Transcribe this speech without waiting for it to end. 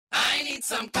need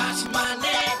some cash money,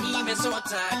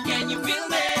 imesota. Can you feel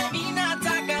me?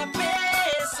 Ninataka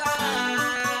pesa.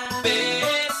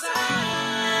 Pesa.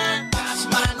 Cash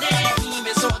money,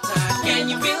 imesota. Can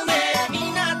you feel me?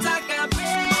 Ninataka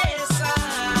pesa.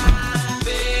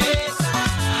 Pesa.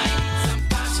 I need some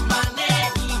cash money,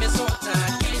 imesota.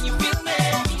 Can you feel me?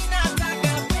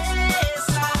 Ninataka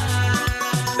pesa.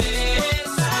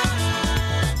 Pesa.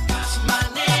 Cash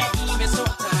money,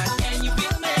 imesota. Can you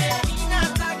feel me?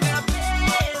 Ninataka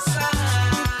pesa.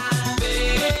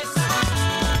 Pesa.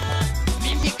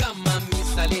 Mimi kama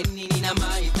Mr. Lenny nina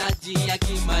mahitaji ya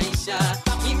kimaisha.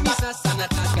 Mimi sasa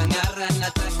nataka ngara,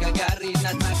 nataka gari,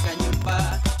 nataka nyumba.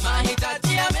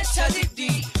 Mahitaji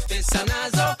yameshazidi, pesa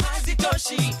nazo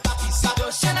hazitoshi.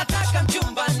 Isitoshe nataka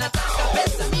mchumba, nataka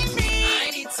pesa mimi. I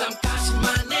need some cash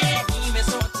money,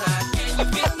 imesota. Can you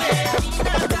feel me?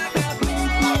 Ninataka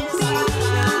pesa.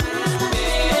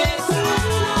 Pesa.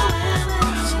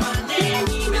 Cash money,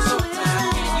 imesota.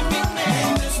 Can you feel me?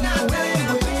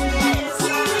 Ninataka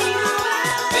pesa.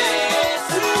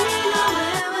 Pesa.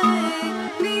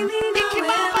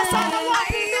 Nikibamba sana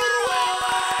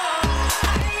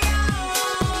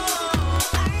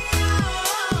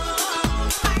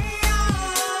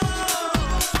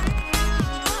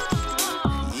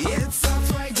It's a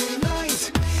Friday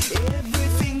night,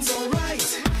 everything's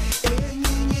alright.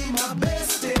 Ending my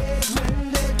best days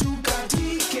when they do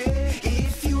katike.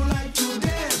 If you like to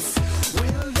dance,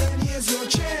 well then here's your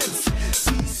chance.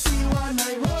 Sisi wa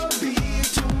Nairobi,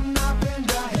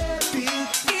 tunapenda happy.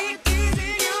 It is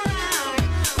in your eye,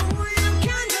 who you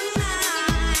can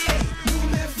deny. Hey,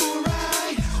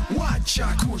 umefurahi, wacha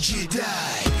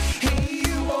kujidai. Hey,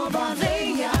 you over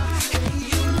there, hey,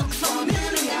 you look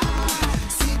familiar.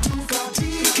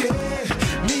 Situkatike,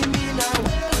 mimi na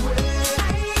wewe.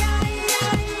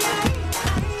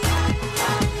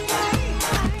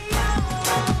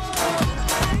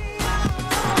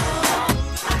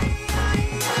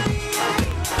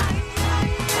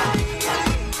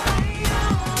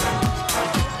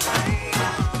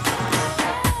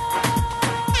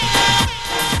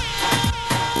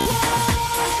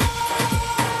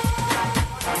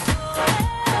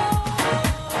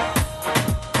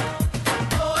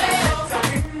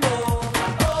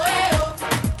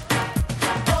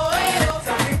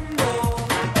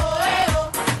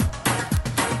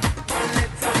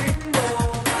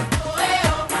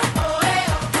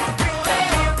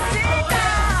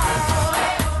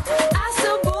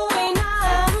 Asubuhi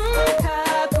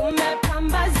naamka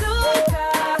kumepambazuka,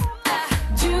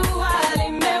 jua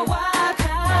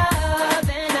limewaka,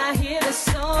 then I hear the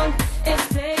song, it's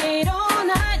played all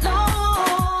night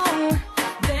long,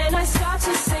 then I start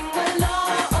to sing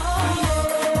along.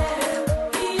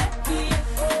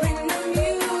 Bring the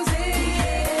music,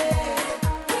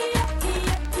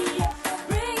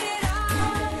 bring it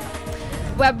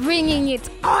on. We're bringing it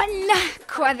on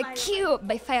kwa the Q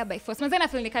by fire by force. Mwanzo na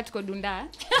feel nika tuko dunda.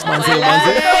 Manze.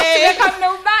 Tumeka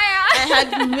mna ubaya. I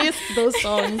had missed those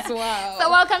songs. Wow. So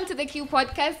welcome to the Q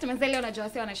podcast. Mwanzo leo unajua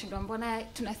wase wanashindwa mbona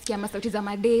tunasikia masauti za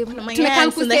madem. my Tumekaa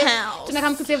aunts in the kusave. house.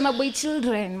 Tunakaa kusave my boy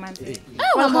children manze.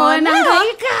 Walikuwa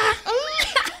Wanahangaika.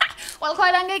 Walikuwa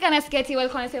wanahangaika na sketi,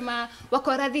 walikuwa wanasema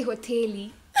wako radhi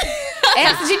hoteli.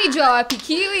 Sijui nijua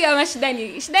wapikiwi ama shida ni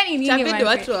nini Itabidi manze.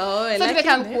 watu waoe, So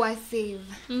tumekaa lakini- kuwa save.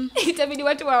 Itabidi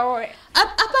watu waoe.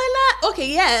 Apana, okay,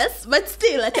 yes, but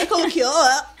still, ataka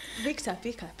ukioa. Victor,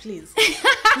 pick up, please.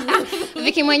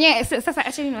 Viki mwenyewe sasa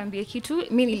acha niwaambie kitu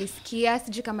mimi nilisikia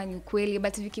sijui kama ni ukweli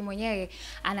but Viki mwenyewe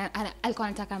alikuwa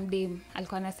anataka mdem,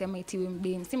 alikuwa anasema itiwe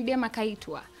mdem, si mdem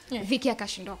akaitwa. Viki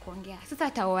akashindwa kuongea. Sasa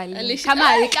atawali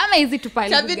kama hizi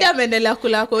tupali. Tabidi ameendelea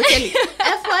kula kwa hoteli.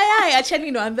 FYI,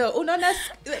 achani niwaambie, unaona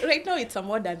right now it's a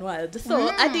modern world. So,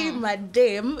 hadi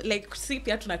madem like si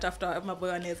pia tunatafuta maboy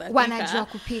wanaweza pika. Wanajua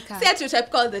kupika. Si ati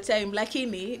utapika all the time,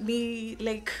 lakini ni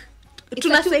like It's a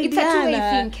two-way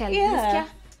tunasaidiana. thing, Kelly. Yeah. Unasikia?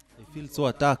 I feel so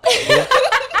attacked. Bro.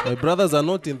 My brothers are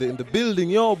not in the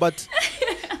building, but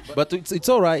it's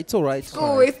all right. It's all right. It's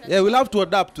all right. Yeah, we'll have to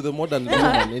adapt to the modern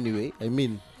woman anyway. I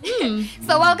mean,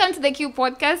 So welcome to the Q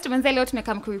podcast. Manze leo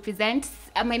tumekam ku represent.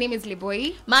 My name is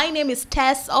Liboi. My name is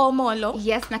Tess Omollo.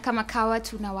 Yes, na kama kawa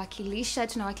tunawakilisha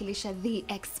the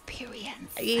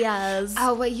Xperience. Yes.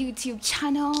 Our YouTube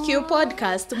channel. Q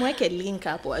podcast, mweke link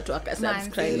hapo watu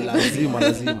wakasubscribe. lazima.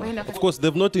 Of course,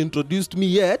 they've not introduced me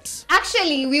yet.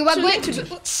 Actually, we were going to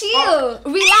chill,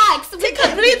 relax, Take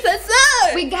a breather,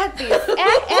 sir. we got this.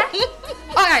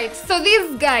 All right, so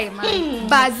this guy, man,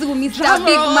 Bazoo, Mr.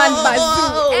 Big Man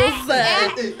Bazoo,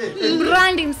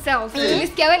 brand himself.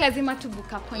 Tulisikia wewe lazima tu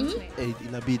book appointment.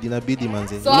 Inabidi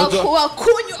manze. So kunywa.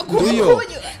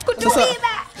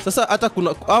 Sasa hata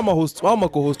kuna ama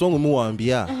co-host wangu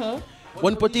muwaambia.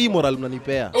 Wanipatie moral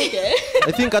mnanipea. Okay.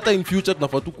 I think hata in future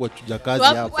tunafaa tu kuachuja kazi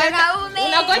hapa.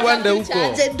 Wende huko.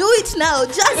 Do it now.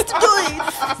 Just do it.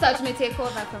 So to take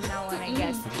over from now on, I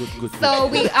guess. Good. So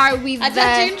we are with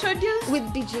introduce with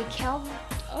DJ Kel.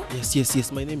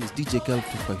 Yes. My name is DJ Kel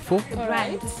 254.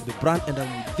 Right. The brand, and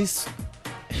I'm with this.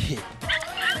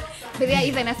 But yeah,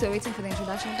 even as we're waiting for the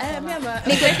introduction.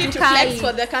 Making to flex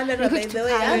for the camera, by the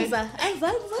way. Answer.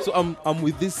 So I'm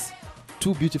with these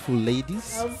two beautiful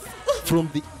ladies from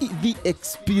the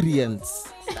Xperience.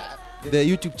 Their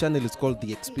YouTube channel is called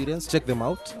The Xperience. Check them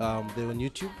out. They're on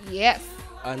YouTube. Yes.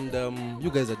 And you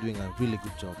guys are doing a really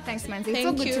good job. Thanks, Manzi. It's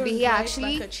so good to be here.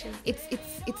 Actually,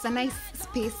 it's a nice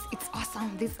space. It's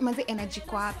awesome. This Manzi energy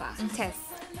kwa hapa. Tess.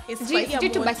 Sijui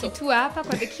tubaki tu hapa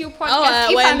kwa the Q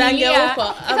podcast.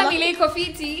 Familia iko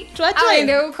fiti.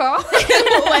 Waende huko.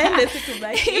 Waende si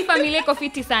tubaki. Familia iko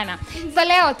fiti sana. So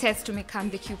leo Tess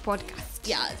tumekam the Q podcast.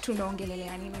 Yeah,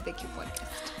 tunaongelelea nini the Q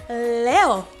podcast?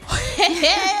 Leo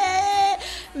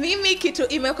mimi kitu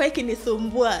imekuwa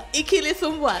ikinisumbua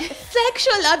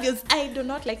sexual abuse. I do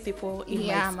not like people in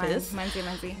my space.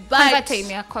 Manzi. But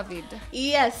time ya COVID.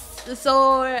 Yes,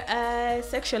 so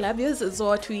sexual abuse is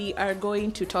what we are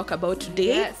going to talk about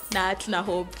today. Yes. Na tuna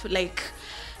hope like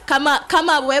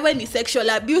kama wewe ni sexual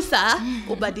abuser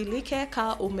ubadilike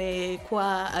ka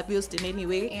umekuwa abused in any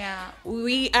way. Yeah.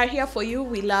 We are here for you.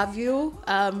 We love you.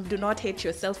 Do not hate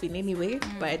yourself in any way,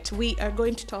 but we are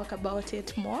going to talk about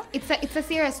it more. It's a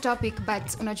serious topic,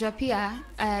 but unajua pia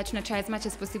tuna try as much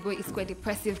as possible isikuwe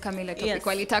depressive kama ile topic. Yes.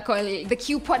 Walitackle the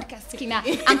Q podcast kina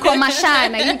Uncle Masha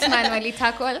na Youthman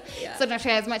walitackle. Yeah. So tuna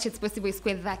try as much as possible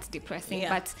isikuwe that depressing.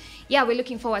 Yeah. But yeah, we're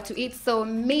looking forward to it. So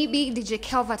maybe DJ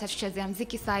Kelva atatuchezea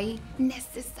mziki sahi.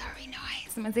 Necessary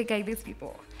noise. Manzika these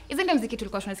people. Isn't the mziki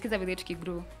tulikuwa tunasikiza vile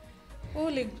tukigrow?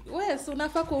 Wes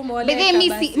unafaa kuomoleka.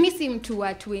 But mi si mtu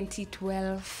wa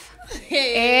 2012.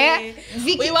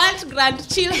 We want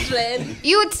grandchildren.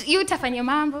 You tafanya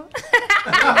mambo.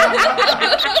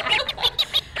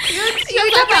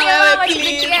 You tafanya mambo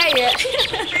kilia.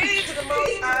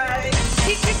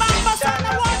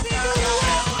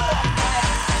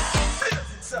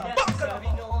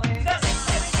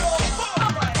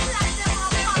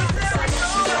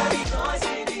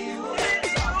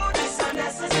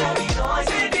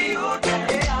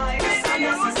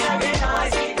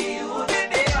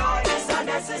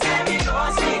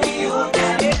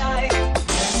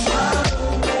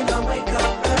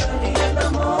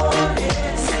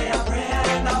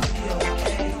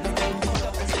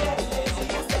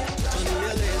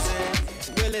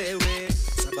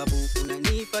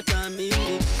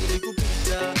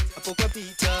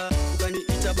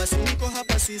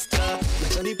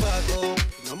 Nachani pako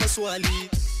na maswali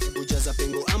kujaza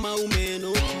pengo ama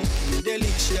umeno ni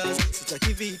delicious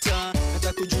sitaki vita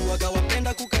hata kujua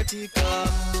kawapenda kukatika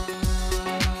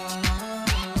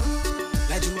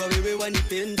najua wewe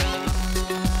wanipenda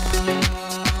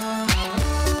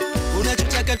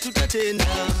unachotaka tutatenda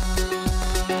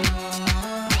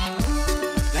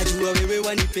najua wewe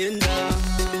wanipenda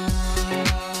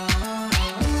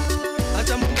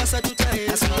hata Mombasa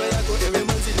tutaenda siku yako ewe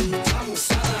manzili tamu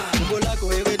sana umbo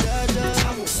lako ewe dada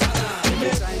tamu sana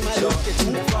time loke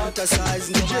tunapata size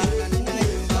nije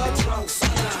ninaimba tamu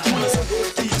sana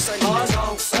tunasogea kisa ni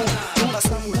tamu sana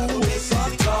tunasema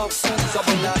tamu sana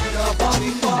sabona na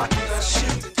bamba na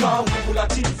shit kau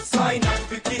kulati sign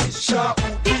fikisha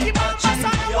ukiachi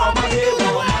ya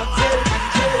mahewa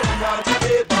na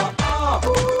tebeba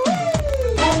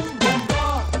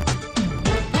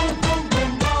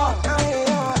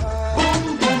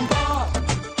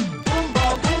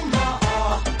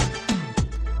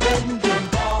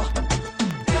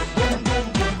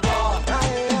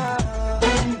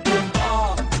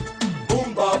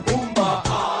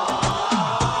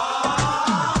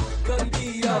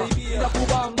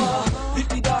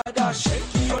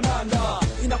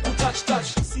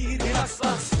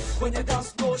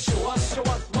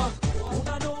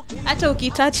hata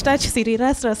ukitouch siri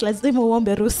rasras lazima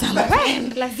uombe ruhusa.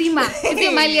 Lazima.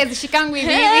 Hizo mali azishikangu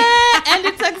hivi. And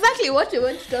it's exactly what we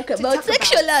want to talk about,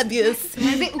 sexual abuse.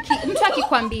 Mtu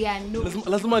akikwambia no.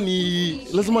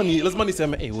 Lazima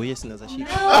niseme wewe sinaweza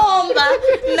shika.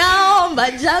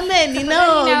 Naomba jameni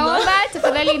naomba.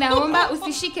 Tafadhali naomba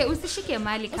usishike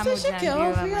mali kama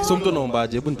hujaambiwa. So mtu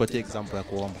naombaje? Hebu nipatie example ya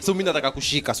kuomba. So mimi nataka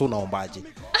kushika, so naombaje?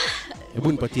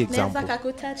 Hebu nipatie example. Naweza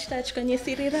kukutouch kwenye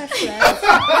siri rasras.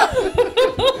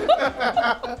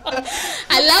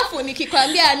 alafu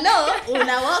nikikwambia no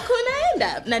unawaka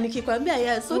unaenda na nikikwambia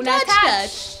yes Una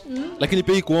touch. Lakini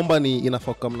pia hii kuomba ni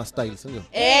inafaa kama na style, sio?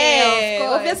 of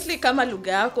course. Obviously kama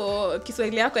lugha yako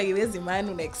Kiswahili yako haiwezi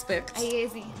maana una expect.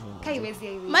 Haiwezi. Haiwezi.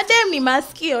 Madam ni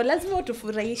masikio lazima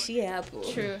utufurahishie hapo.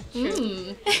 True.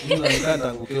 Ndio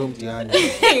angukio mtihani.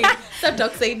 Sasa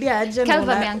tutakusaidia aje Kelv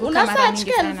ameanguka mara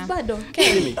nyingi sana. bado.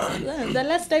 Kelv. The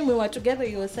last time we were together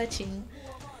you were searching.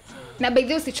 Na by the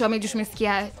way usichome juu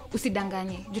tumesikia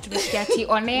usidanganye. Juu tumesikia ati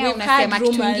on air We've unasema had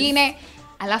kitu rumors. kingine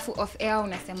alafu off air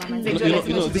unasema manze. You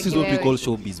know, this is what we call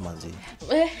showbiz, manze.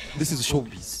 This is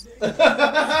showbiz.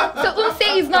 So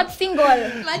Unse is not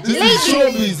single. This is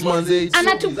showbiz, manze. It's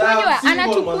Anatukunywa, showbiz. I'm single,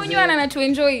 anatukunywa na manze.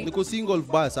 anatuenjoy. Niko single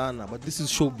vibaya sana, but this is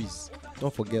showbiz.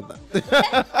 Don't forget that.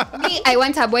 Me, I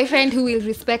want a boyfriend who will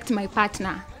respect my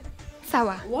partner.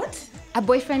 Sawa. What? A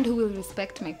boyfriend who will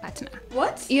respect my partner.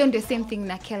 What? Hiyo ndio same thing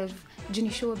na Kelv.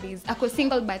 Juni showbiz. Ako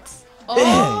single but Hey,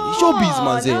 showbiz,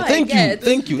 manze. now I Thank you. get.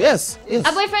 Thank you. Yes.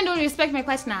 a boyfriend will respect my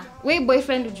partner. We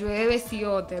boyfriend ujue wewe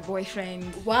sio the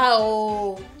boyfriend.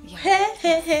 Wow. He.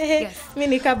 Yes. Mimi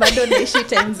nika bado naishi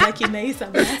times za kinaisa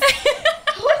basi.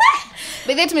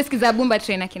 But then tumesikiza Bumba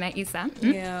Train akina Isa.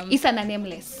 Yeah. Isa na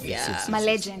Nameless. Yeah. My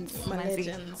legends. My manzi.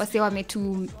 legends. Wase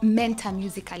wametu mentor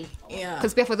musically. Yeah.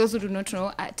 Because for those who do not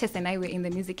know, Tess and I were in the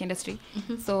music industry.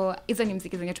 So hizo ni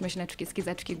muziki zenye tumeshinda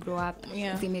tukisikiza tukigrow up.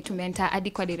 Yeah. Zimetumenta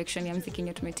hadi kwa direction ya muziki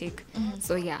yenye tumetake.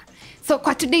 So yeah. So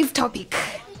kwa today's topic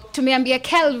tumeambia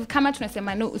Kelv kama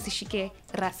tunasema no usishike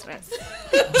ras.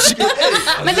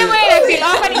 Mademo ina feel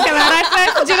hapa ni kama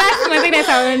ras. Jiras mademo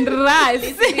sound ras.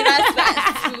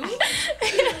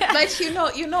 But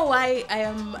you know why I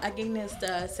am against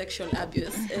sexual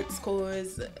abuse? It's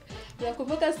cause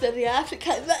nakumbuka story ya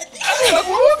African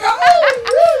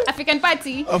African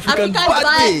party. African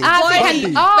party.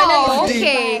 African. Oh,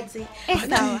 okay. Party.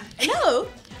 Sawa. No.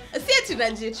 Si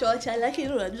tunajichocha lakini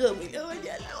unajua mwingine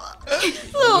hajalewa.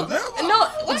 So, no,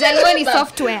 Ujaliwa ni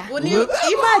software. When you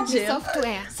imagine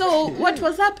Software. So what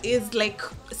was up is like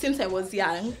since I was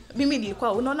young, mimi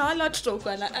nilikuwa unaona wale watoto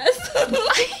kwa na us.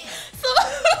 So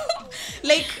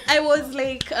like I was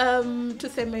like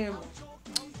tuseme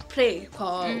pray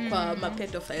kwa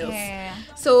mapedophiles. Yeah.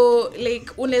 So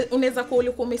like unaweza kuwa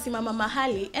ulikuwa umesimama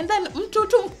mahali and then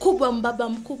mtoto mkubwa mbaba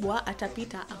mkubwa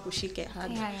atapita akushike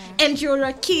hug. Yeah. And you're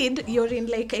a kid, you're in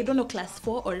like I don't know class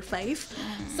 4 or 5.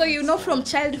 So you know from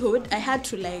childhood I had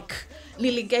to like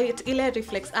niliget ile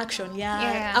reflex action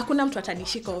Yeah. hakuna mtu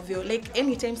atanishika ovyo like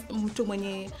anytime mtu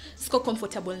mwenye siko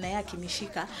comfortable na yake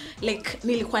nishika like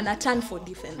nilikuwa na turn for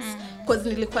defense because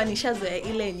nilikuwa nishazoea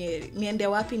ile yenye niende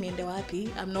wapi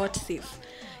I'm not safe.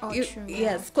 True,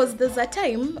 Yes, because there's a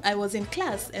time I was in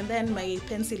class and then my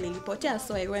pencil ilipotea,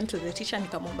 so I went to the teacher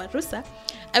nikamwomba ruhusa.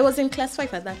 I was in class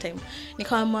 5 at that time.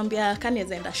 Nikamwambia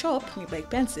kaniweza enda shop ni buy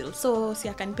pencil, so si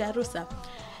akanipea ruhusa.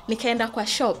 Nikaenda kwa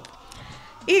shop.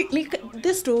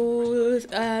 This to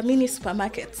mini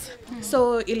supermarkets.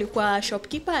 So ilikuwa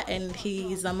shopkeeper and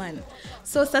he is a man.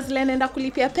 So sasa zile naenda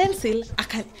kulipia pencil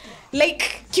like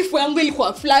kifua yangu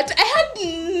ilikuwa flat. I had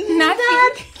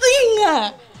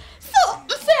nothing. So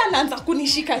mse anaanza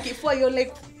kunishika kifua, you're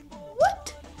like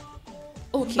what?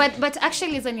 Okay. But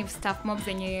actually is any stuff mobs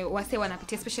zenye wase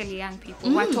wanapitia especially young people.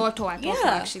 Watoto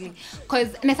Yeah. actually.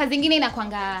 Cause nesa zingine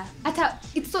inakwanga hata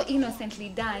it's so innocently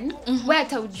done where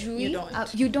hata ujui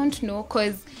you don't know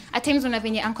cause at times una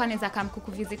venye uncle anaweza come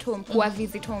kuvisit home, kuwa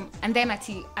visit home and then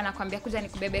ati anakwambia kuja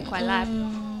nikubebe kwa lab.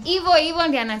 Hivyo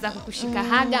ndiye anaanza kukushika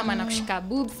haga ama anakushika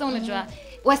boobs. So unajua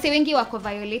wase wengi wako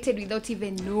violated without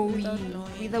even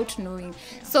knowing.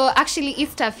 So actually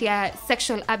this stuff ya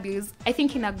sexual abuse I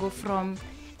think ina go from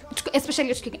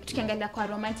especially tukiangalia kwa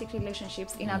romantic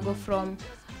relationships ina go from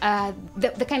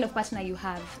the kind of partner you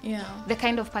have. Yeah. The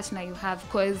kind of partner you have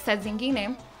cause saa zingine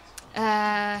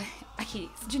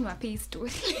sijui wapi hii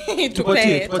story.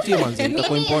 Tupatie manzi,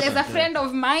 itakuwa Mimi there's a important. friend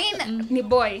of mine ni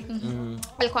boy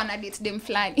alikuwa na date dem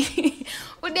fulani.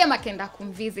 Udem akaenda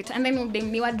kumvisit and then udem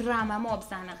ni wa drama mob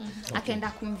sana.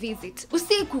 Akaenda kumvisit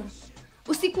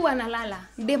usiku analala,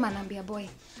 dem anambia boy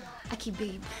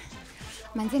babe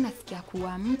manze nasikia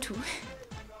kuwa mtu.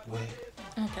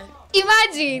 Okay.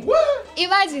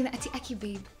 Imagine ati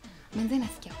babe manze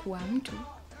nasikia kuwa mtu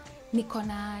niko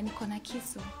na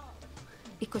kisu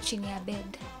iko chini ya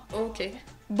bed. Okay.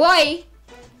 Boy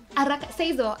araka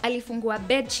saizo alifungua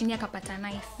bed chini akapata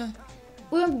knife.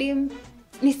 Huyo mdim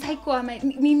ni psycho ama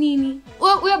ni nini?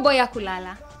 Huyo boy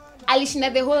akulala.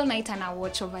 Alishinda the whole night ana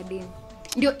watch over dem.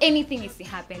 ndio anything isi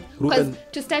happen because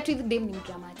Ruben- to start with them ni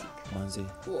dramatic. Manzi.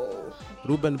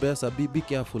 Ruben Bessa, be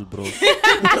careful, bro.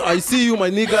 I see you, my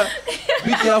nigga.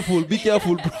 Be careful,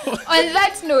 bro. On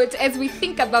that note, as we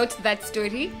think about that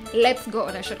story, let's go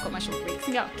on a short commercial break.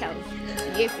 Singa Kel.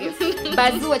 Yes.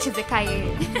 Bazu wacheze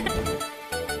kaye.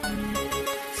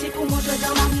 Siku moja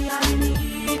jamani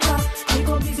aliniita,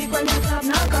 niko busy kwenye club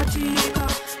na katika,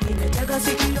 nimetega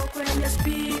sikio kwenye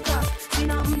speaker,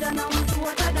 sina muda na mtu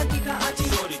hata dakika ati.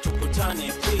 Shorty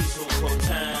tukutane, please hold for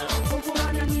town. Huku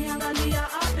ananiangalia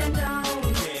up and down.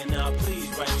 Okay, now please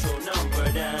write your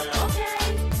number down.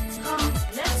 Okay, come,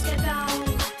 let's get down.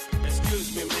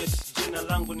 Excuse me, miss, jina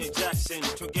langu ni Jackson.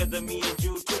 Together me and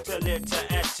you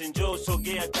tutaleta action. Joe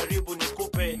sogea karibu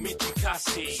nikupe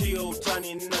mitikasi. Sio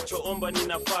utani ninachoomba ni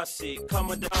nafasi.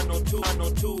 Kama dano two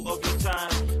of your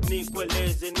time.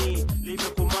 Nikueleze ni live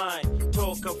kumai.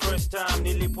 Toka first time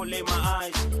nilipo lay my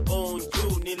eyes on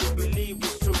you. Nilibelieve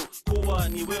it's true. Kuwa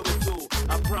ni wewe tu.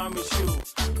 I promise you.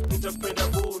 Nitapenda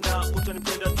boo na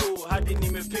utanipenda tu. Hadi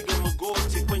nimepiga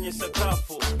magoti kwenye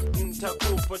sakafu.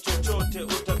 Nitakupa chochote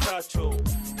utakacho.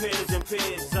 Pairs and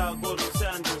pairs are golden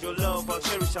sandals. Your love I'll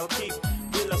cherish, I'll keep.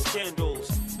 Bila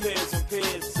scandals. Pairs and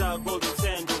pairs are golden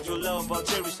sandals. Your love I'll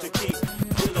cherish to keep.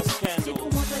 Bila scandals.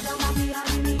 Siku moja jamani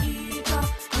aliniita,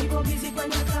 niko busy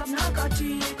kwenye club na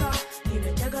katika,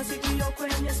 nimetega sikio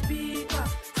kwenye speaker,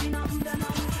 sina muda na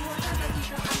mtu hata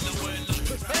dakika ati.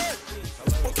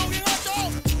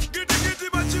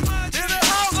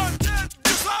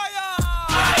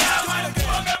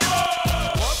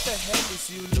 What the hell is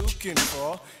you looking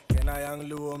for? Can I young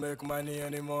Luo make money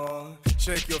anymore?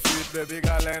 Shake your feet, baby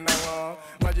girl, and hang on.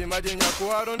 Maji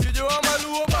nyakuwa, don't you want my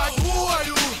Luo back? Who are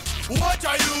you? What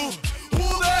are you?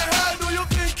 Who the hell do you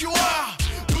think you are?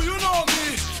 Do you know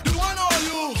me? Do I know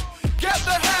you? Get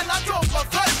the hand out of my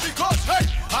face because, hey,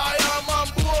 I am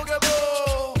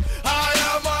unbogable. I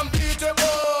am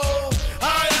unbeatable.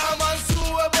 I am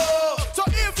unsuable. So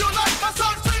if you like my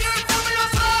song, sing it for me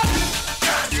yourself.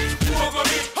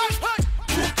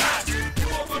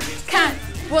 Can.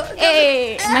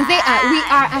 Hey, manze, we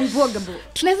are unvogable.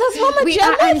 Tunaweza simama We juu ya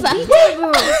are meza.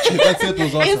 unbeatable. That set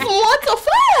was It's awesome. moto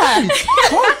fire.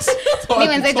 Mimi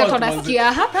manze joto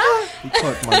nasikia hapa. It's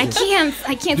hot, I manzi.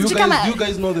 can't. Do Sijui kama you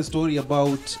guys know the story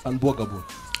about Unbogable?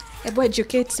 Ebo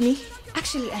educate me.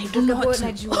 actually I don't know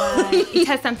najua it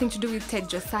has something to do with Ted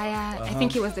Josiah. I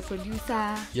think he was the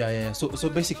producer. Yeah. So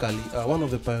basically, one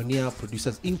of the pioneer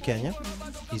producers in Kenya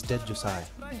is Ted Josiah.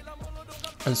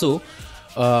 And so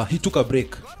he took a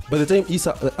break. By the time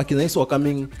akina Isa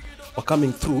were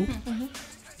coming through,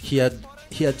 he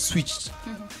had switched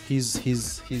his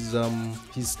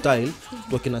style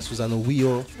to akina Susanna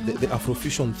Wio, the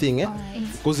Afrofusion thing,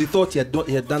 because he thought he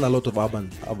had done a lot of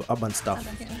urban stuff.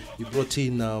 He brought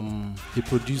in he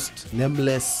produced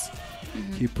Nameless.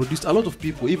 He produced a lot of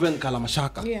people, even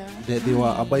Kalamashaka. They were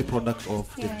a byproduct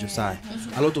of Ted Josiah.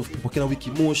 A lot of people, Kena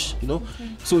Wiki Mosh, you know.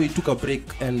 So he took a break,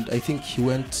 and I think he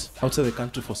went outside the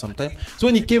country for some time. So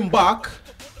when he came back,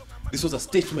 this was a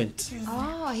statement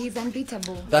Oh, he's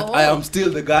unbeatable. that I am still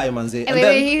the guy, manze. And Wait,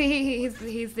 then,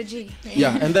 he's the G.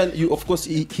 yeah, and then of course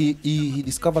he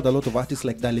discovered a lot of artists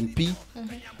like Darling P,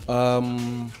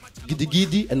 Gidi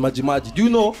Gidi, and Maji Maji. Do you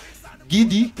know?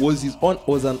 Gidi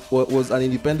was an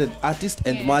independent artist,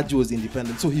 and Maji was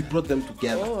independent, so he brought them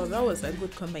together. Oh, that was a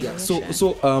good combination. Yeah,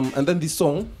 so and then this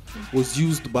song was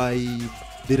used by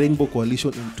the Rainbow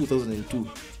Coalition in 2002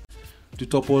 to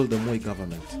topple the Moi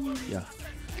government. Yeah.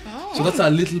 So that's a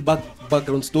little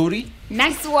background story.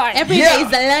 Nice one. Every day is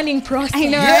a learning process. I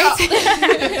know,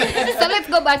 right? So let's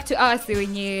go back to us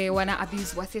when you wanna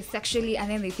abuse wase sexually, and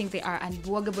then they think they are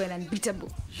unbogable and unbeatable.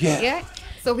 Yeah.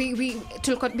 So we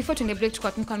before to break to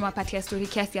party story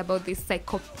kiasi about this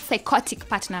psychotic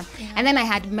partner, and then I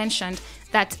had mentioned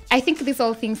that I think this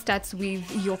whole thing starts with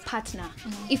your partner.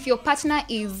 If your partner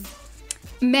is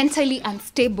mentally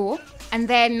unstable and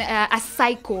then a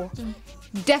psycho,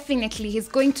 definitely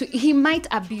he might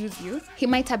abuse you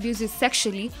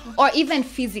sexually or even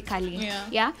physically.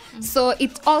 So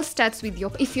it all starts with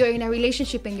if you're in a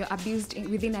relationship and you're abused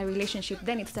within a relationship,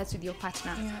 then it starts with your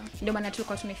partner. Ndio maana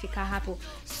tulikuwa tumefika hapo.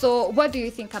 So what do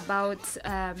you think about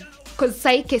because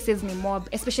psych cases ni mob,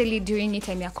 especially during it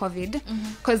time ya COVID,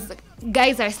 because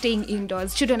guys are staying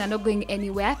indoors, children are not going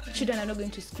anywhere, children are not going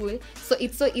to school, so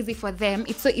it's so easy for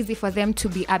them to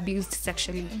be abused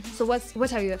sexually. So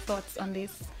what are your thoughts on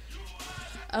this?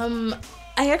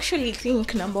 I actually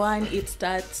think number one, it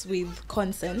starts with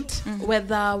consent,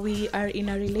 whether we are in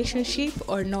a relationship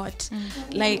or not.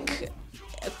 Like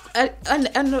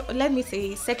and let me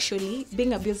say sexually,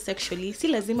 being abused sexually, si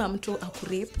lazima mtu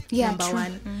akurape. Yeah, Number true.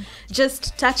 one,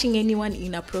 just touching anyone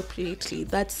inappropriately,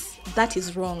 that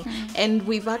is wrong. And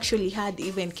we've actually had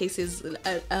even cases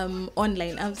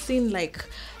online. I've seen like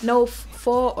now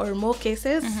 4 or more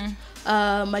cases.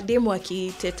 Mademu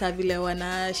wakiteta vile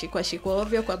wanashikwa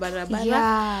ovyo kwa barabara.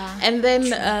 Yeah. And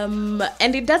then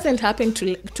and it doesn't happen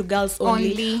to girls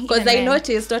only because I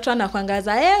noticed watu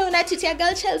wanakwangaza unatitia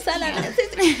girl child sana.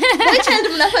 Boy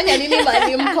child mnafanya nini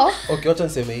bali mko? Okay, wacha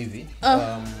niseme hivi.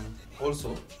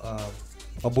 Also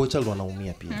boy child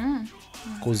wanaumia pia.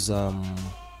 Because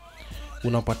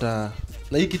unapata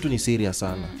na hii kitu ni serious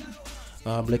sana.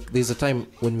 Like there's a time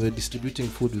when we were distributing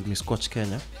food with Miss Coach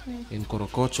Kenya in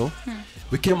Korokocho,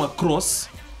 we came across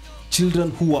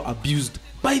children who were abused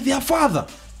by their father.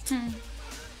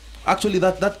 Actually,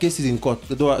 that case is in court,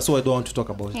 so I don't want to talk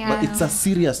about it. But it's a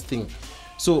serious thing.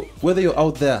 So whether you're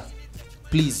out there,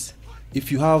 please,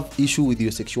 if you have issue with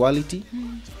your sexuality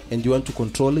and you want to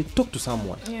control it, talk to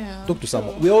someone. Talk to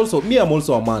someone. I'm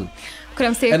also a man.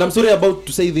 And I'm sorry about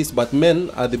to say this, but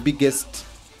men are the biggest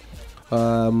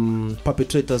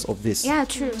perpetrators of this. Yeah,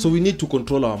 true. So we need to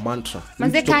control our mantra.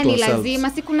 Mazekani lazima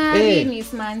sikuna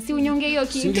Venus man, si unyonge hiyo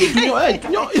kitu.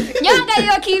 Nyonga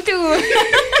hiyo kitu.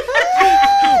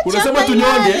 Unasema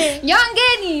tunyonge?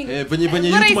 Nyongeni. Venye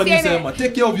YouTube alisema, take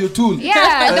care of your tool.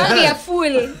 Yeah, don't be a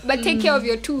fool, but take care of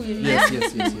your tool. Yes.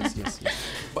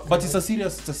 But it's a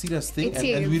serious thing,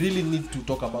 and we really need to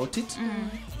talk about it.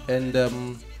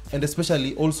 And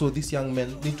especially also these young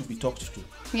men need to be talked to.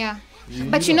 Yeah.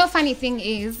 But you know, funny thing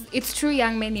is, it's true,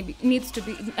 young men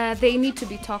they need to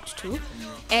be talked to,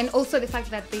 and also the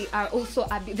fact that they are also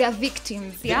they are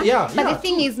victims. But the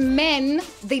thing is, men,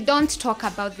 they don't talk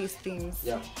about these things.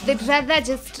 They'd rather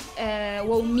just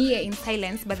waumie in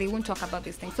silence, but they won't talk about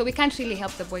these things. So we can't really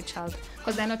help the boy child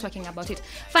because they're not talking about it.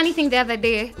 Funny thing, the other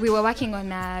day we were working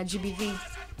on a GBV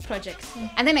project,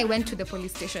 and then I went to the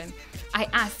police station. I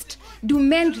asked, do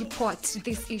men report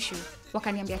this issue?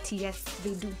 Wakaniambia yes,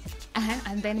 they do.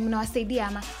 And then mnawasaidia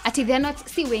ama ati they're not,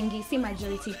 si wengi, si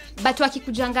majority, but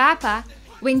wakikujanga hapa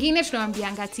wengine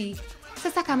tunawaambianga ati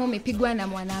sasa kama umepigwa na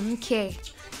mwanamke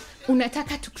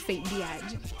unataka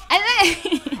tukusaidiaje. And then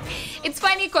it's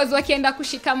funny because wakienda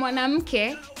kushika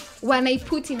mwanamke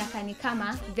wanaiputi na kani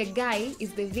kama the guy is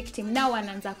the victim. Now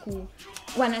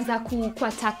wanaanza ku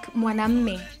attack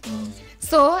mwanamme.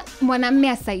 So mwanamme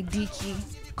asaidiki.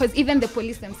 Because even the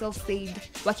police themselves said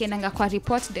wakiendanga kwa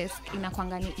report desk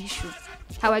inakuanga ni issue.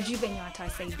 Hawajui venye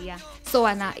watawasaidia. So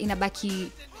inabaki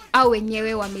au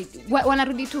wenyewe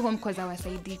wanarudi tu home because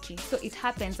hawasaidiki. So it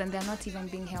happens and they're not even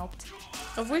being helped.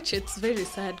 Of which it's very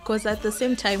sad because at the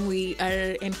same time we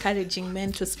are encouraging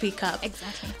men to speak up.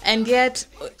 Exactly. And yet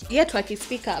waki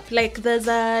speak up. Like there's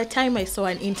a time I saw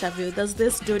an interview. There's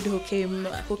this dude who came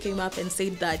up and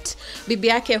said that bibi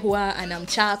yake huwa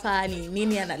anamchapa ni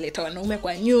nini analeta wanaume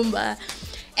kwa nyumba.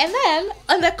 And then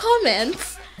on the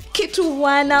comments kitu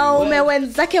wanaume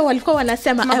wenzake walikuwa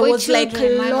wanasema I was like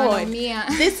Lord,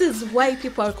 this is why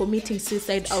people are committing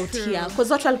suicide out here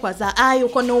because watu walikuwa za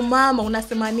uko na umama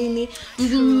unasema nini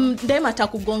ndema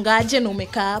atakugongaje na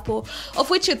umekaa hapo,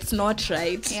 of which it's not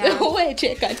right. Wewe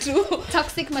cheka tu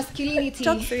toxic masculinity.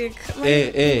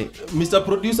 Mr.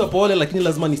 Producer pole, lakini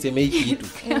lazima niseme hiki kitu.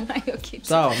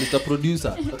 Sawa Mr.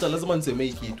 Producer, hata lazima niseme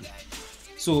hiki kitu.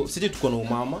 So sije tuko na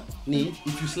umama ni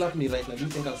if you slap me right now, do you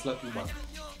think I'll slap you back?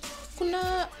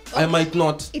 I might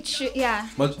not. It should,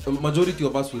 majority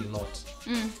of us will not.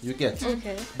 You get?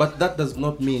 Okay. But that does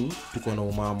not mean tuko na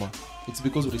umama. It's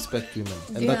because we respect women.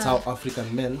 And that's how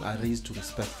African men are raised to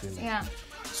respect women. Yeah.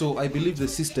 So I believe the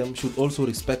system should also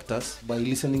respect us by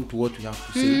listening to what we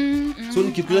have to say. So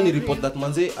nikikuja ni report that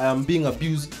manze I am being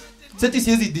abused. Seti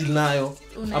siwezi deal nayo.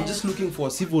 I'm just looking for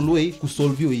a civil way to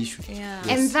solve your issue.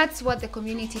 And that's what the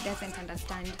community doesn't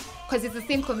understand. Because it's the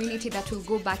same community that will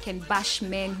go back and bash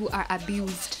men who are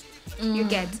abused. You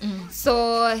get?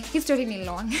 So history ni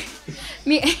long.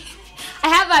 I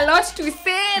have a lot to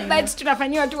say, but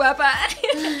tunafanyiwa tu hapa.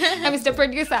 Mr.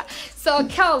 Producer. So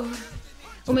Kelv,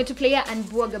 umetuplaya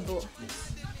Unbogable.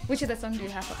 Which is the song do you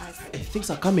have for us? Things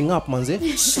are coming up, manze.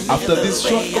 After this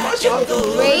short commercial.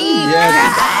 Great.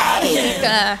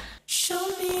 Yes. Show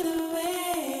me the way.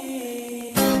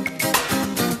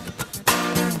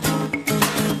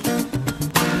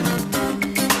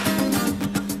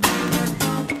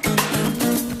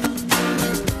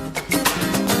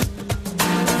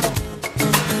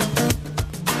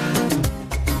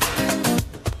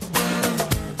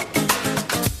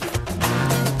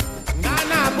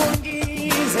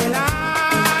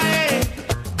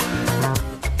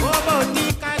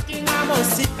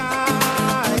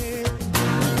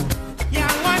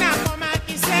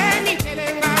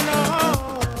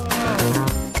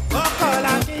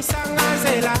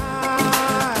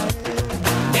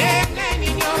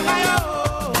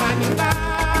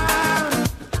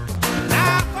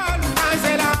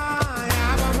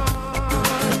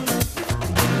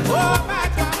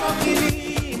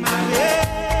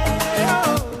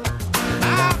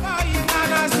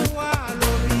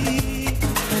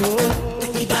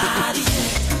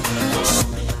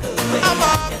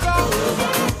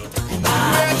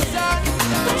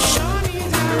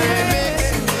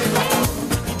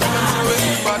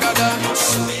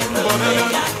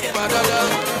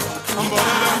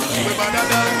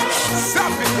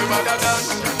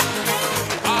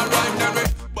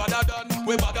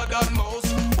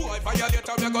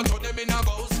 me go turn them in a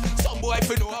ghost. Some boy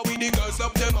fi know how we the girls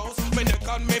up them house. Me neck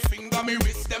and me finger, me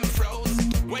wrist them froze.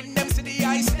 When them see the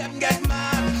ice, them get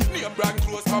mad. Name brand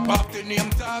close, pop off the name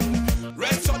tag.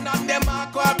 Red sun and them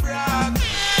aqua brag.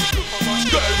 Look how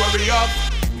much girl worry up.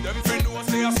 Them fi know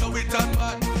say I saw it and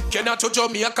bad. Cannot to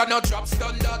Jamaica, no drop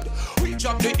standard. We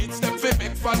drop the hits, them fi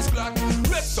make fans glad.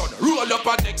 Red sun, roll up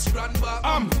a next grand back.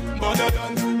 Better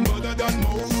than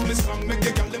most. Me song make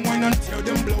the girl them wine and tear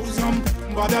them blows.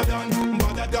 Better than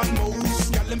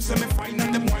most. Girl them say me fine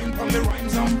and them wine from the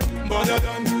rhymes. Better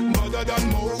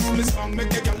than most. Me song make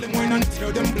the girl them wine and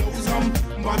tear them blows.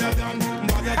 Better than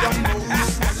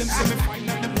most. Girl them say me fine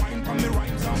and them wine from the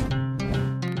rhymes.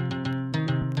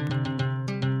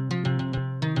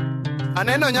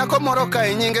 Aneno nyako moro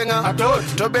kae nyinge nga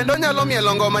Atot. To bendo nyalo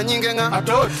mielo ngoma nyinge nga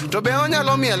Atot. To be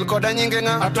onyalo miel koda nyinge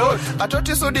nga Atot.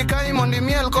 Atoti sudi kai mondi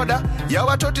miel koda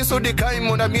Yawa atoti sudi kai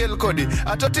monda miel kodi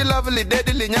Atoti lovely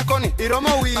deadly nyakoni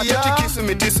Iromo wiya Atoti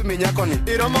kiss me nyakoni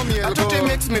Iromo miel Atoti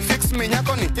mix me fix me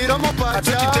nyakoni Iromo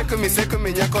pacha Atoti take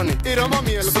me nyakoni Iromo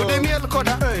miel sudi miel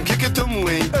koda Kiki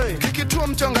tumwe Kiki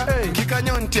tuom chonga Kika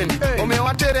nyontendi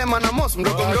Omewatere manamos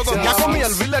mdogo Nyako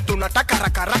miel vile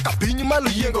tunataka raka pinyi malu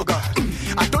yengo ga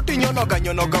Atoti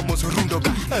nyonoga mosu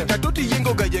rundoga Tatoti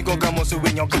yengoga mosu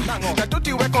winyoga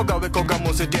Tatoti wekoga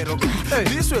mosu teroga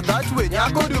This way that way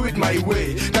nyako do it my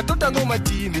way Tatota ngoma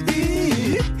timi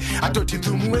Atoti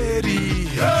thumweri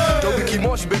To wiki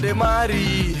mosh bende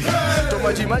mari To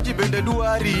maji bende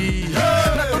duari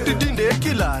Natoti dinde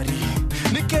kilari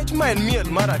Nikech maen miel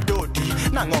mara toti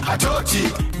Nango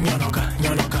Atoti nyonoga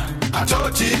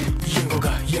Atoti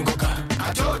yengoga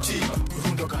Atoti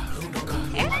rundoga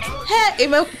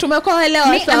tumekuwa leo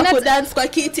wasa kudance kwa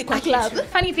kiti kwa club.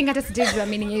 Funny thing hata sijui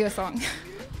meaning hiyo song.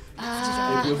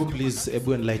 Please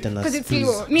enlighten us. Because it's please.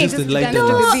 you. Me just enlighten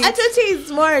No, us. Atoti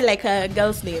is more like a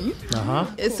girl's name.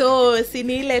 So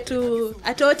sinile tu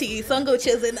Atoti songa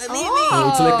ucheze na mimi.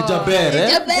 It's like Jaber,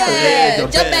 eh?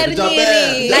 Jaber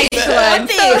Nyeri. Nice one.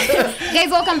 So,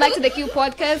 guys, welcome back to the Q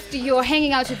podcast. You're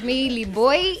hanging out with me,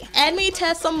 Liboi, And me,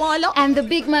 Tess, Omollo. and the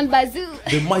big man Bazoo.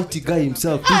 The mighty guy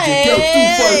himself, DJ Kel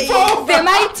 254. The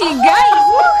mighty guy.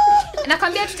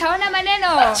 Nakwambia tutaona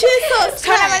maneno. Jesus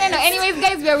Tutaona maneno. Christ. Anyways,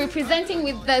 guys, we are representing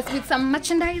with some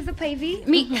merchandise up hivi.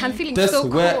 Me, I'm feeling Tess, so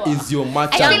cool. where is your I feel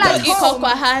merchandise? like Iko kwa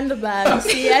handbag.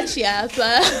 Siachi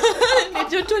hapa.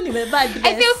 Ndio tu nimevaa dress.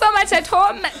 I feel so much at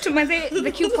home. Tumaze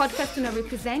the Q podcast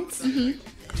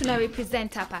tuna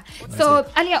represent hapa. So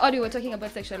earlier on we were talking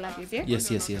about sexual abuse, yeah?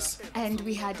 Yes. And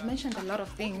we had mentioned a lot of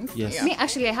things. Yes. Yeah. Me,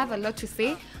 actually, I have a lot to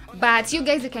say. But you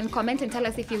guys, you can comment and tell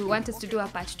us if you want us to do a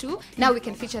part 2. Now we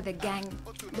can feature the gang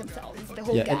themselves, the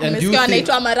whole gang. And do you Mesikia think,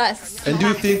 anaitwa Maras. and do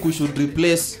you think we should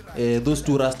replace those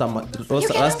two Rasta men?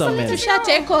 Tusha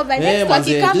take over. Hey, Next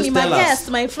manze, wakikam just ni my tell us. guest,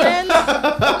 my friend.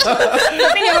 I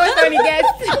think you're also any guest.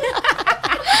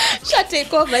 Shall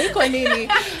take over. Iko nini?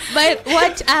 But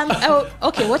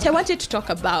what I wanted to talk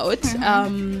about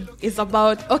is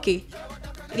about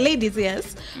ladies,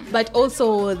 yes, but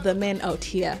also the men out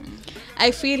here.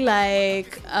 I feel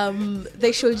like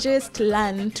they should just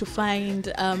learn to find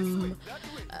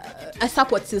a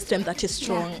support system that is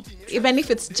strong. Even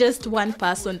if it's just one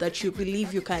person that you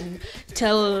believe you can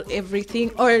tell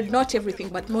everything, or not everything,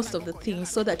 but most of the things,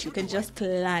 so that you can just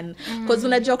learn. Because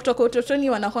unajua kutoka utotoni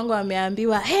wanakwanga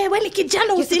wameambiwa, hey, wewe ni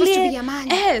kijana usilie.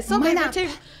 So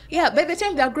by the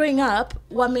time they're growing up,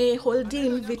 wame hold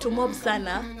in vitu mob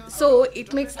sana. So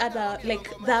it makes other, like,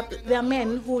 there are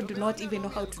men who do not even know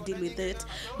how to deal with it.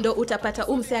 Ndo utapata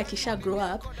umse akisha grow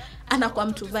up, anakuwa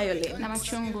mtu violent. Na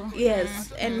machungu. Yes,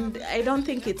 and I don't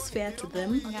think it's fair to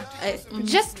them.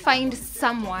 Just find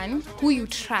someone who you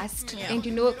trust and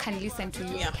you know can listen to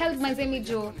you. Yeah. Help mazemi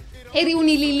jo. Heri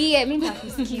unililie, mimi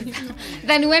nitakusikiza.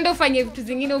 Then uende ufanye vitu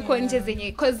zingine uko nje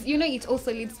zenye, because you know it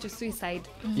also leads to suicide.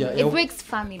 It breaks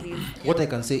families. What I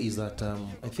can say is that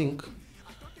I think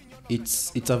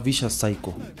it's a vicious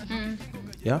cycle.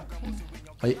 Yeah,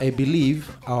 I believe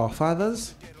our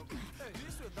fathers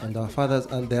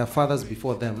and their fathers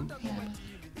before them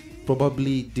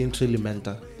probably didn't really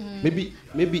mentor. Maybe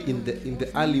in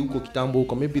the early huko kitambo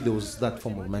huko, maybe there was that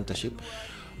form of mentorship,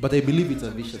 but I believe it's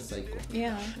a vicious cycle.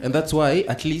 Yeah. And that's why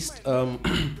at least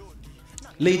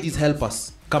ladies help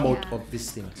us come out of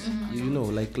these things. You know,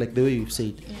 like the way you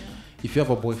said, if you have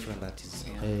a boyfriend that is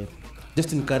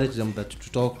just encourage them that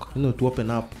to talk, you know, to open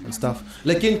up and stuff.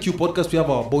 Like in Q podcast we have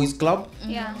our boys club.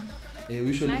 We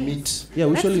usually meet. Yeah,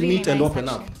 we usually meet and open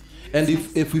up. And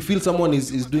if we feel someone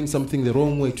is doing something the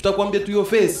wrong way, tutakwambia to your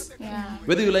face.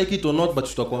 Whether you like it or not, but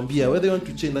tutakwambia. Whether you want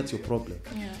to change, that's your problem.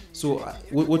 So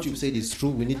what you said is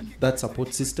true. We need that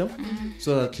support system,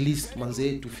 so at least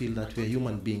manze to feel that we are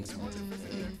human beings.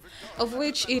 Of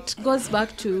which it goes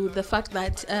back to the fact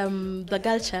that the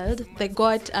girl child, they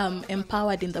got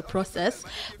empowered in the process,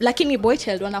 lakini boy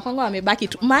child wanakwanga wamebaki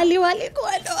tu mali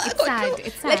walikuwa ndo wako tu.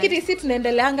 It's sad. Lakini sisi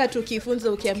tunaendeleanga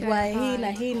tukifunza ukiambiwa hii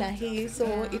na hii na hii, so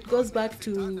it goes back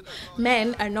to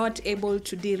men are not able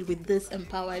to deal with this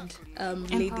empowered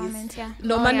ladies. Yeah.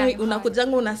 Ndo maana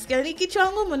unakujanga unasikia ni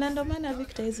kichwa ngumu, na ndo maana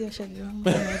Victor hizo shani yangu.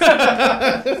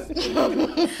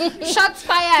 Shots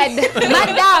fired.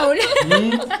 Man down.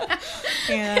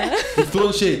 Yeah.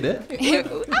 Throw shade, eh?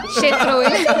 Shade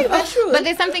thrown. But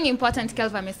there's something important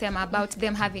Kelva amesema about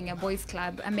them having a boys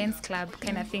club, a men's club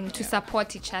kind of thing to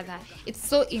support each other. It's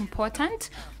so important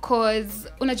because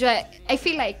unajua, I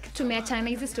feel like tumeachana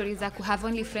hizi stories za ku have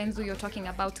only friends who you're talking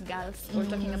about girls or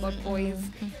talking about boys.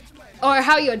 Or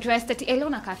how you're dressed at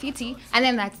Elona Kafiti, and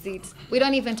then that's it. We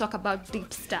don't even talk about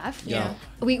deep stuff. Yeah.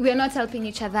 We're not helping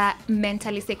each other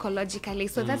mentally, psychologically.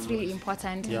 So that's really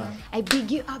important. Yeah. I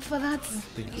big you up for that.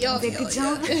 Good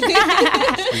job.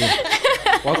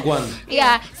 What one?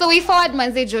 Yeah. So we forward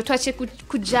manzejo tuache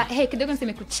kuja. Hey, kidogo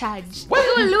niseme kucharge.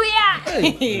 Hallelujah.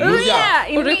 Hallelujah.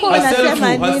 Ulikuwa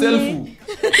unasema nini?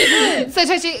 Herself. So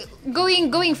tuache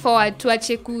going forward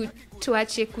tuache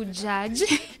kujudge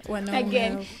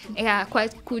again, yeah, kwa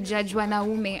kujudge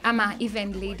wanaume ama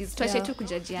even ladies, tuache tu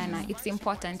kujajiana. It's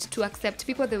important to accept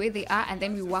people the way they are, and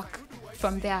then we work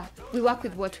from there. We work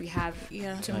with what we have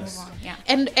to move on. Yeah.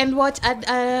 And what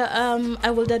I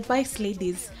would advise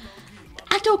ladies,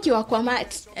 hata ukiwa kwa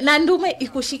mat na ndume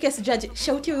ikushike sijaje,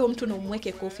 shauti huyo mtu na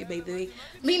umweke kofi. By the way,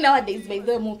 me nowadays by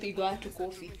the way mpigwa watu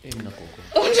kofi.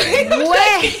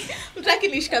 Mtaki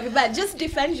nishika vibaya, just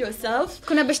defend yourself.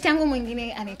 Kuna beshte yangu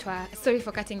mwingine anaitwa, sorry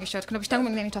for cutting you short, kuna beshte yangu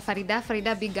mwingine anaitwa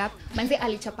Farida, big up manze,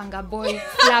 alichapanga boy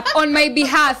slap on my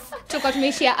behalf. Tuko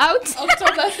tumeishia out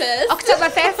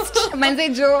Oktoberfest manze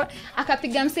jo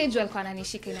akapiga msejo, alikuwa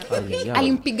ananishika inappropriate,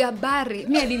 alimpiga bare,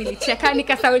 mimi hadi nilicheka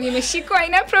nikasahau nimeshikwa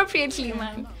inappropriately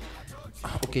man.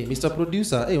 Okay, Mr.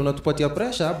 Producer, unatupatia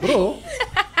pressure bro.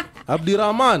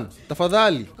 Abdirahman,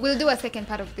 tafadhali. We'll do a second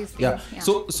part of this. Yeah.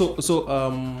 So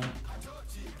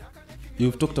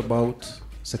you've talked about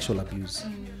sexual abuse,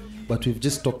 but we've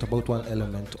just talked about one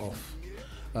element of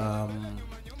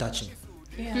touching.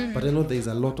 Yeah. But I know there is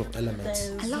a lot of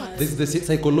elements. This is the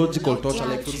psychological torture.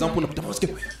 Like, for example,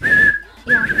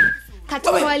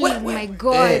 catcalling, my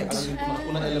God.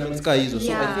 Kuna elements ka hizo.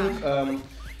 So I think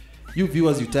you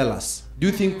viewers, you tell us, do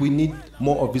you think we need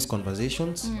more of these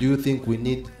conversations? Do you think we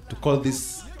need to call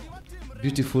these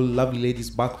beautiful, lovely ladies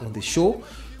back on the show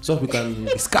so we can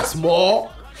discuss more?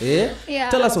 Yeah.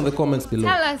 Tell us on the comments below.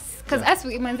 Tell us, because as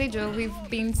we Manzejo, we've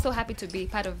been so happy to be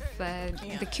part of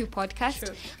the Q podcast.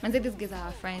 Sure. Manze, these guys are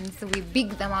our friends, so we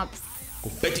big them up.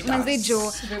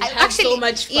 Manzejo, actually, so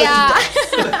much fun. Yeah.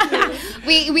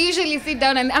 we usually sit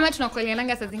down and ama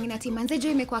tunakueleanga saa zingine ati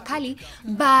Manzejo imekuwa kali,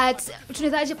 but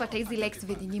tunawezaje pata hizi likes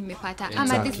vile nyinyi mmepata.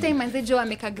 Ama this time Manzejo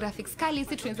ameka graphics kali,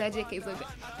 si tunawezaje hizo.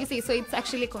 You see, so it's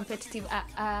actually competitive,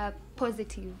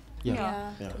 positive.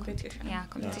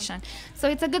 Competition. So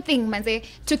it's a good thing manze.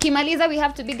 Tukimaliza we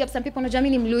have to big up some people. Unajua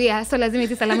mimi ni Mluya, so lazima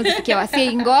hizi salamu zifikie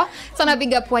Waingo. So na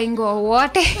big up Waingo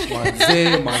wote.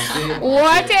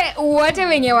 Wote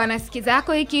wenye wanasikiza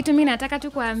yako hiki kitu, mimi nataka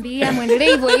tu kuambia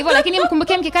muendelee hivyo, lakini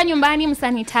mkumbuke mkikaa nyumbani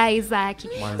msanitize haki.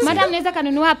 Madam mnaweza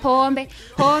kanunua pombe.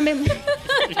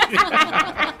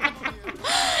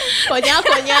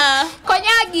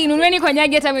 Konyagi, nunueni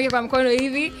konyagi hata mweke kwa mkono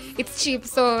hivi. It's cheap,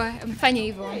 so mfanye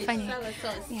hivyo.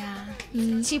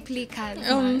 Yeah. Cheap liquor.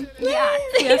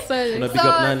 Yes, sorry.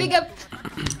 So big up.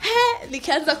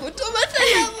 Nikianza kutuma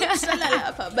sana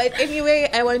hapa. But anyway,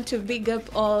 I want to big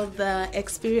up all the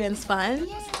Xperience fans.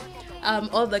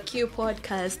 All the Q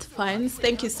podcast fans,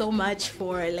 thank you so much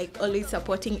for like always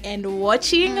supporting and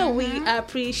watching. We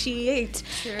appreciate.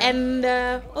 Sure. And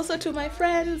also to my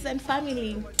friends and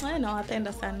family, I know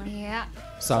napenda sana. Yeah.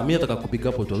 Sasa mimi nataka kupiga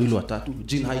hapo watu wawili watatu.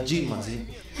 Jean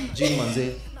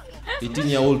manze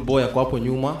 18-year-old boy ako hapo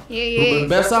nyuma. Ruben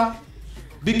Besa,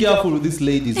 be careful with these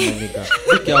ladies, my nigga.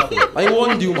 Be careful. I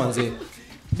warned you manze.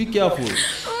 Be careful.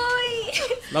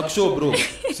 Nakusho bro,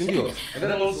 sindio? And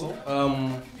then also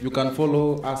you can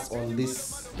follow us on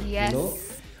this,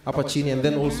 hapa chini, and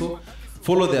then also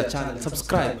follow their channel,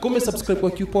 subscribe. Come subscribe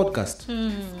kwa Q podcast.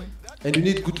 And you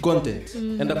need good content.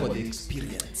 End up with the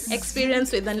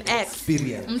Xperience with an X.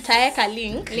 Xperience. Mtaeka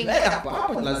link.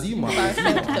 Hapa lazima.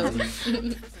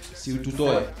 Si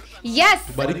ututoe. Yes.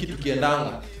 Tubariki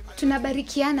tukiendanga.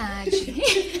 tunabarikiana aje?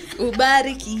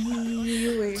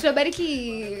 Ubarikiwe. Tunabariki,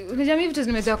 unajua mimi vitu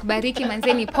zimezoea kubariki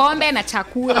manzeni pombe na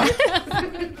chakula.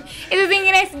 Hizo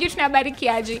zingine sijui tunabariki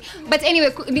aje. But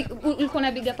anyway, ulikuwa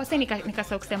na big up sasa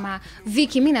nikasahau kusema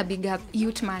Vicky, mimi na big up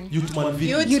Youthman.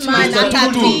 Youthman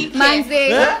atapike.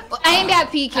 Manze, aende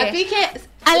apike.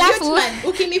 Alafu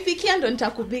ukinipikia ndo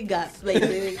nitakubig up by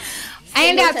the way.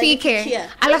 Aende apike.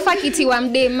 Alafu akitiwa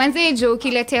mdem, manze jo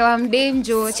ukiletewa mdem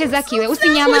jo cheza kiwe,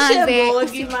 usinyamaze.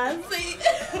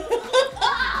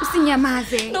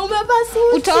 Usinyamaze. Na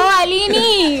umebasuti. Utaoa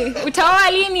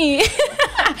lini?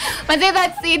 Manze,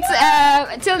 that's it.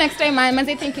 Till next time,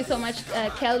 Manze, thank you so much,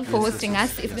 Kel, for hosting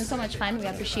us. It's been so much fun. We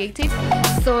appreciate it.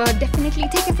 So definitely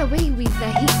take us away with the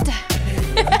hit.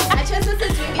 Acha sasa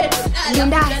tuingie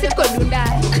Dunda, sitko dunda.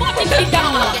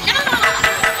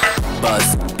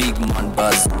 Buzz, big man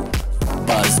buzz.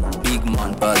 Buzz, big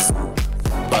man buzz.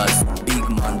 Buzz, big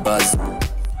man buzz.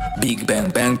 Big bang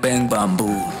bang bang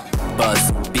bamboo.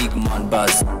 Buzz, big man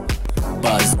buzz.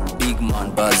 Buzz, big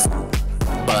man buzz.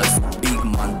 Buzz, big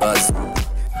man buzz.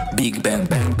 Big bang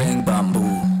bang bang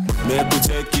bamboo.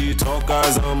 Mekucheki toka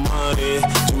zamani,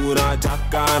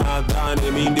 tunataka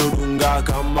nadhani mimi ndio dunga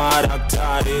kama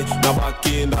daktari, na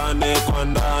baki ndani kwa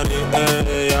ndani